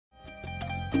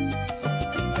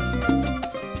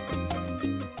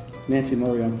Nancy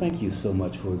Morejon, thank you so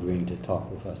much for agreeing to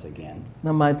talk with us again.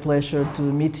 Now, my pleasure to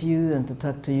meet you and to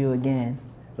talk to you again.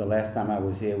 The last time I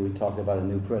was here, we talked about a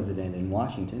new president in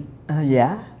Washington.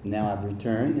 Yeah? Now I've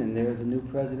returned, and there's a new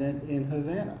president in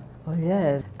Havana. Oh,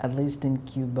 yes. At least in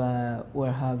Cuba,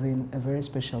 we're having a very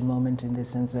special moment in the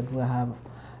sense that we have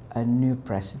a new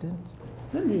president.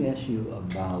 Let me ask you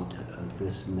about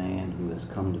this man who has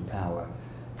come to power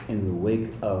in the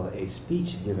wake of a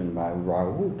speech given by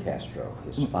Raul Castro,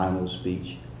 his final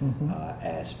speech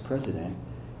as president,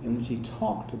 in which he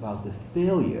talked about the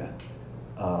failure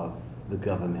of the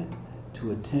government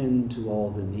to attend to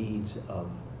all the needs of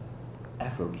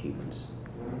Afro Cubans.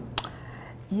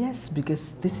 Yes,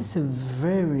 because this is a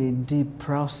very deep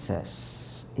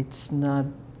process. It's not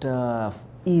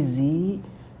easy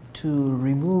to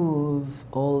remove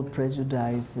all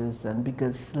prejudices, and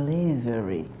because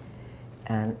slavery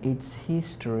and its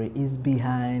history is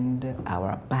behind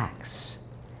our backs.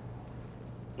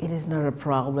 It is not a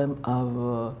problem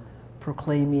of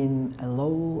proclaiming a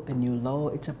law, a new law.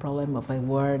 It's a problem of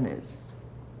awareness.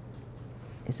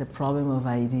 It's a problem of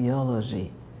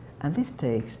ideology, and this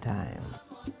takes time.